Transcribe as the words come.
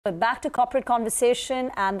But back to corporate conversation,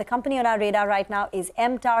 and the company on our radar right now is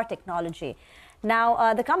MTAR Technology.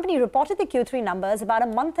 Now, the company reported the Q3 numbers about a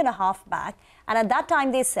month and a half back, and at that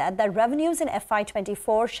time they said that revenues in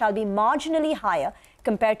FY24 shall be marginally higher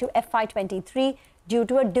compared to FY23 due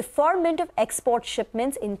to a deferment of export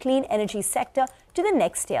shipments in clean energy sector to the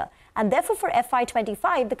next year. And therefore, for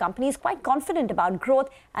FY25, the company is quite confident about growth,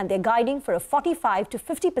 and they're guiding for a 45 to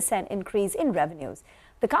 50% increase in revenues.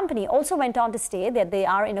 The company also went on to state that they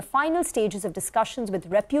are in the final stages of discussions with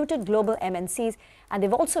reputed global MNCs, and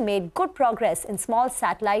they've also made good progress in small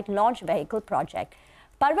satellite launch vehicle project.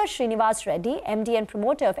 Parvat Srinivas Reddy, MD and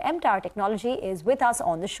promoter of MTAR Technology, is with us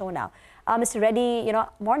on the show now. Mr. Reddy,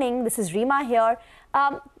 morning. This is Reema here.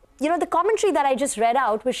 The commentary that I just read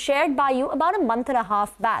out was shared by you about a month and a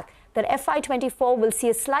half back, that FY24 will see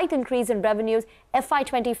a slight increase in revenues,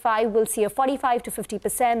 FY25 will see a 45 to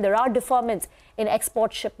 50%. There are deferments in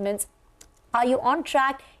export shipments. Are you on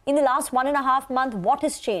track? In the last 1.5 months, what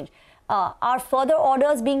has changed? Are further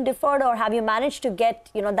orders being deferred, or have you managed to get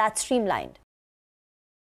that streamlined?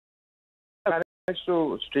 I managed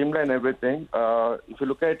to streamline everything. If you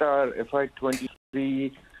look at our FY23,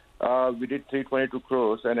 we did 322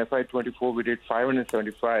 crores, and FY24 we did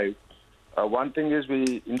 575. One thing is,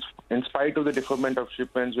 in spite of the deferment of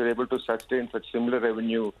shipments, we were able to sustain such similar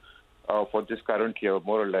revenue for this current year,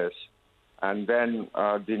 more or less. And then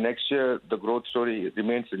the next year, the growth story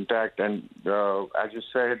remains intact. And as you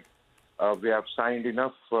said, we have signed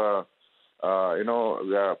enough. We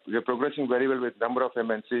are progressing very well with a number of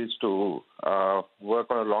MNCs to work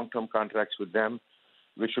on long-term contracts with them,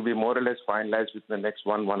 which should be more or less finalized within the next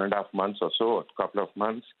 1.5 months or so, a couple of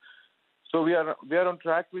months. So we are on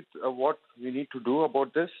track with what we need to do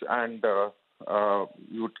about this, and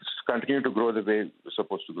we would continue to grow the way we're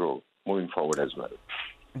supposed to grow moving forward as well.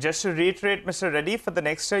 Just to reiterate, Mr. Reddy, for the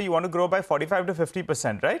next year, you want to grow by 45 to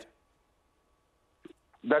 50%, right?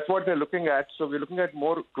 That's what we're looking at. So we're looking at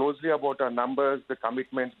more closely about our numbers, the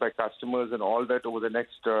commitments by customers, and all that over the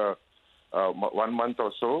next 1 month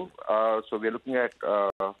or so. So we're looking at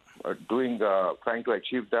trying to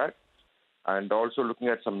achieve that, and also looking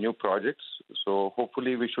at some new projects. So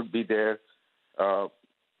hopefully we should be there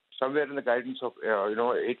somewhere in the guidance of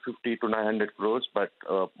 850 to 900 crores. But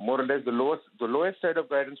more or less the lowest side of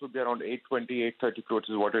guidance would be around 820, 830 crores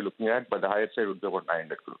is what we're looking at. But the higher side would be about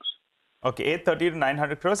 900 crores. Okay, 830 to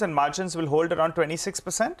 900 crores, and margins will hold around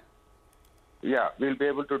 26%? Yeah, we'll be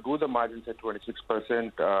able to do the margins at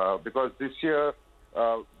 26% because this year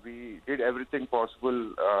we did everything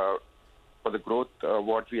possible for the growth,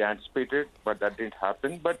 what we anticipated, but that didn't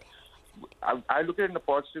happen. But I look at it in a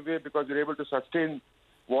positive way because we're able to sustain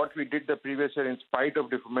what we did the previous year in spite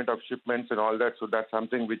of deferment of shipments and all that. So that's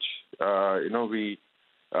something which, we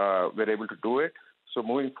were able to do it. So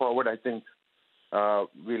moving forward, I think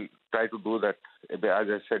we'll try to do that, as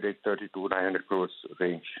I said, 830 to 900 crores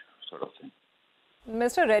range sort of thing.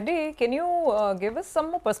 Mr. Reddy, can you give us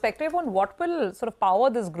some more perspective on what will sort of power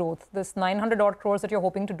this growth, this 900 odd crores that you're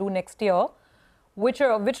hoping to do next year? Which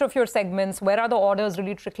of your segments, where are the orders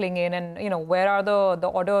really trickling in, and where are the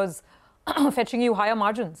orders fetching you higher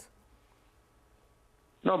margins?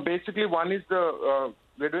 No, basically one is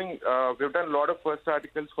we've done a lot of first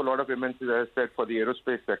articles for a lot of MNCs, as I said, for the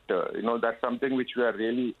aerospace sector. That's something which we are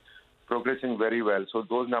really progressing very well. So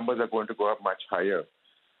those numbers are going to go up much higher.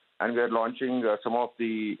 And we are launching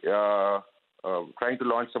trying to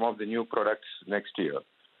launch some of the new products next year.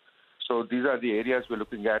 So these are the areas we're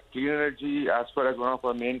looking at. Clean energy, as far as one of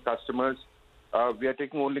our main customers, we are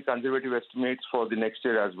taking only conservative estimates for the next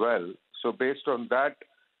year as well. So based on that,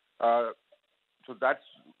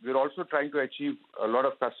 we're also trying to achieve a lot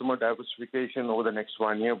of customer diversification over the next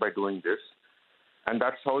 1 year by doing this. And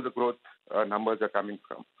that's how the growth numbers are coming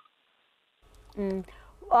from.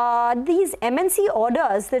 These MNC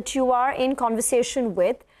orders that you are in conversation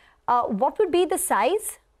with, what would be the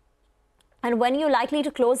size, and when are you likely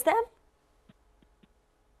to close them?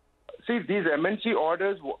 See, these MNC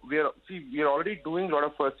orders, we are already doing a lot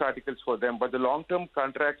of first articles for them, but the long-term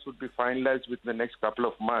contracts would be finalized within the next couple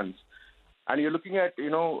of months. And you're looking at,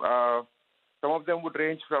 some of them would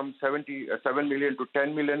range from 7 million to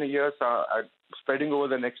 10 million a year, spreading over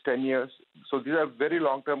the next 10 years. So these are very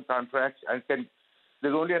long-term contracts, and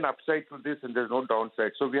there's only an upside to this, and there's no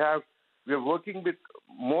downside. So we are working with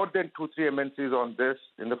more than 2-3 MNCs on this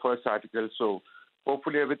in the first article. So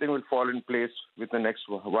hopefully everything will fall in place within the next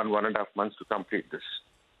 1.5 months to complete this.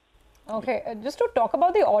 Okay, just to talk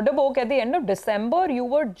about the order book, at the end of December, you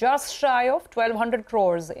were just shy of 1,200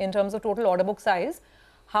 crores in terms of total order book size.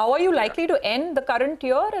 How are you likely to end the current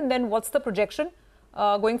year, and then what's the projection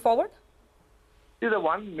going forward? See, the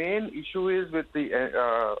one main issue is with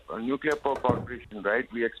the Nuclear Power Corporation, right?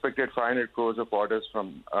 We expected 500 crores of orders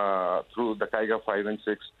from through the Kaiga 5 and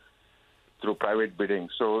 6 through private bidding.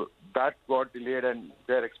 So that got delayed, and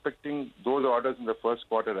they're expecting those orders in the first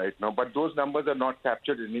quarter right now. But those numbers are not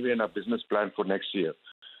captured anyway in our business plan for next year.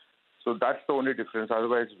 So that's the only difference.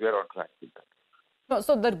 Otherwise, we are on track with that.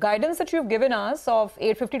 So the guidance that you've given us of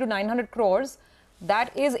 850 to 900 crores,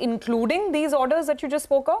 that is including these orders that you just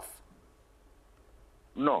spoke of?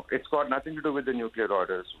 No, it's got nothing to do with the nuclear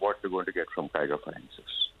orders, what we're going to get from Kaiga 5 and 6.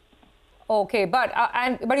 Okay, but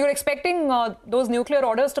you're expecting those nuclear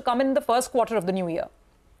orders to come in the first quarter of the new year?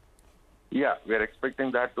 Yeah, we're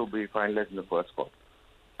expecting that to be finalized in the first quarter.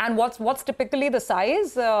 And what's typically the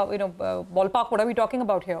size? Ballpark, what are we talking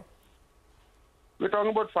about here? We're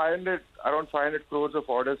talking about around 500 crores of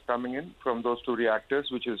orders coming in from those two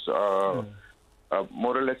reactors, which is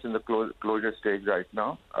more or less in the closure stage right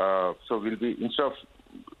now. So we'll be, instead of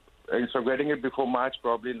getting it before March,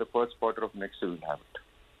 probably in the first quarter of next year, we'll have it.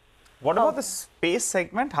 What about the space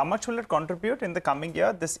segment? How much will it contribute in the coming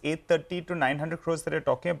year? This 830 to 900 crores that you're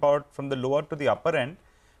talking about from the lower to the upper end,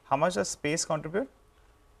 how much does space contribute?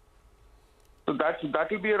 So that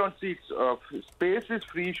will be around seats. Space is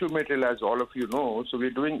free issue material, as all of you know. So we'll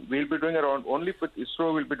be doing around, only with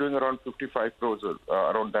ISRO, we'll be doing around 55 crores,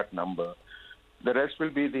 around that number. The rest will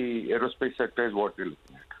be the aerospace sector is what we're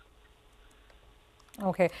looking at.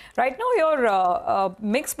 Okay. Right now, your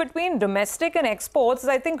mix between domestic and exports is,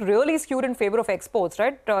 I think, really skewed in favor of exports,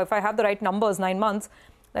 right? If I have the right numbers, 9 months,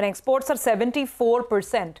 then exports are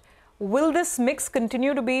 74%. Will this mix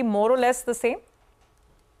continue to be more or less the same?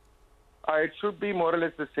 It should be more or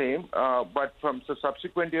less the same, but from the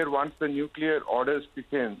subsequent year, once the nuclear orders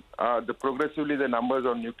kick in, progressively the numbers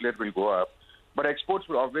on nuclear will go up. But exports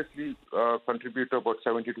will obviously contribute to about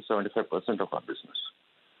 70 to 75% of our business.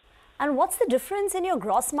 And what's the difference in your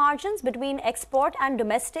gross margins between export and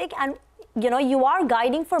domestic? And, you are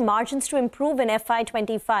guiding for margins to improve in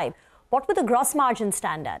FY25. What would the gross margins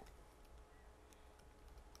stand at?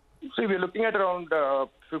 So we're looking at around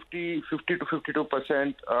 50 to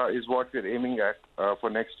 52% is what we're aiming at for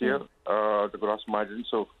next year, the gross margin.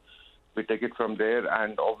 So we take it from there.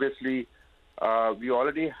 And obviously, we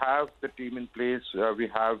already have the team in place. We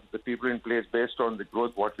have the people in place based on the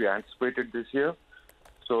growth, what we anticipated this year.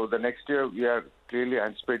 So the next year, we are clearly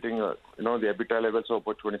anticipating, the EBITDA levels of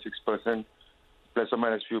about 26%, plus or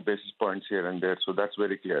minus few basis points here and there. So that's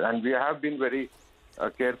very clear. And we have been very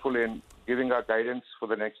careful in giving our guidance for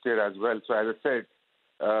the next year as well. So as I said,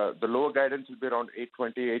 the lower guidance will be around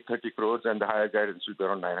 820, 830 crores, and the higher guidance will be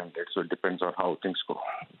around 900. So it depends on how things go.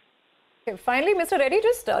 Okay, finally, Mr. Reddy,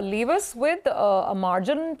 just leave us with a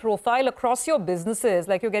margin profile across your businesses.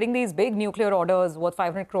 Like you're getting these big nuclear orders worth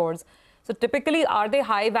 500 crores. So typically, are they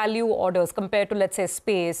high-value orders compared to, let's say,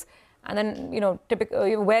 space? And then,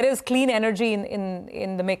 where is clean energy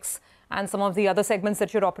in the mix and some of the other segments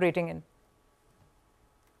that you're operating in?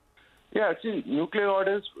 Yeah, see, nuclear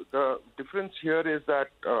orders, the difference here is that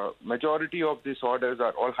majority of these orders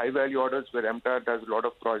are all high-value orders where MTAR does a lot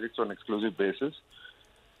of projects on exclusive basis.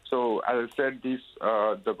 So, as I said, the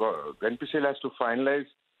NPCL has to finalize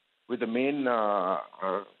with the main,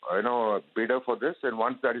 bidder for this. And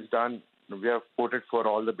once that is done, we have quoted for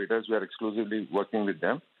all the bidders. We are exclusively working with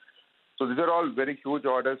them. So these are all very huge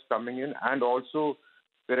orders coming in. And also,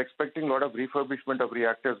 we're expecting a lot of refurbishment of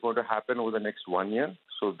reactors going to happen over the next 1 year.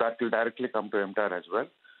 So that will directly come to MTAR as well.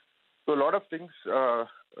 So a lot of things.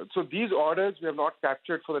 So these orders we have not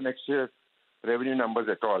captured for the next year revenue numbers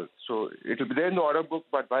at all. So it will be there in the order book,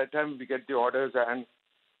 but by the time we get the orders and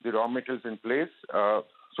the raw materials in place, so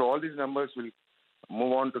all these numbers will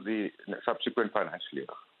move on to the subsequent financial year.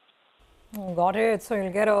 Got it. So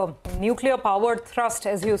you'll get a nuclear-powered thrust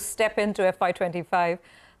as you step into FY25.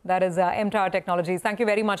 That is MTAR Technologies. Thank you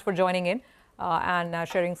very much for joining in and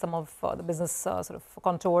sharing some of the business sort of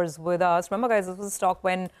contours with us. Remember, guys, this was a stock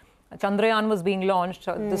when Chandrayaan was being launched.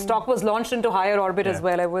 The stock was launched into higher orbit as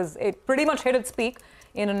well. It pretty much hit its peak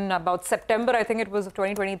in about September, I think it was, of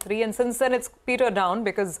 2023. And since then, it's petered down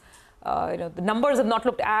because the numbers have not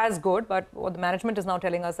looked as good. But what the management is now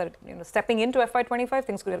telling us that stepping into FY25,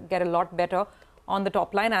 things could get a lot better on the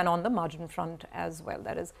top line and on the margin front as well.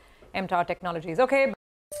 That is MTAR Technologies. Okay.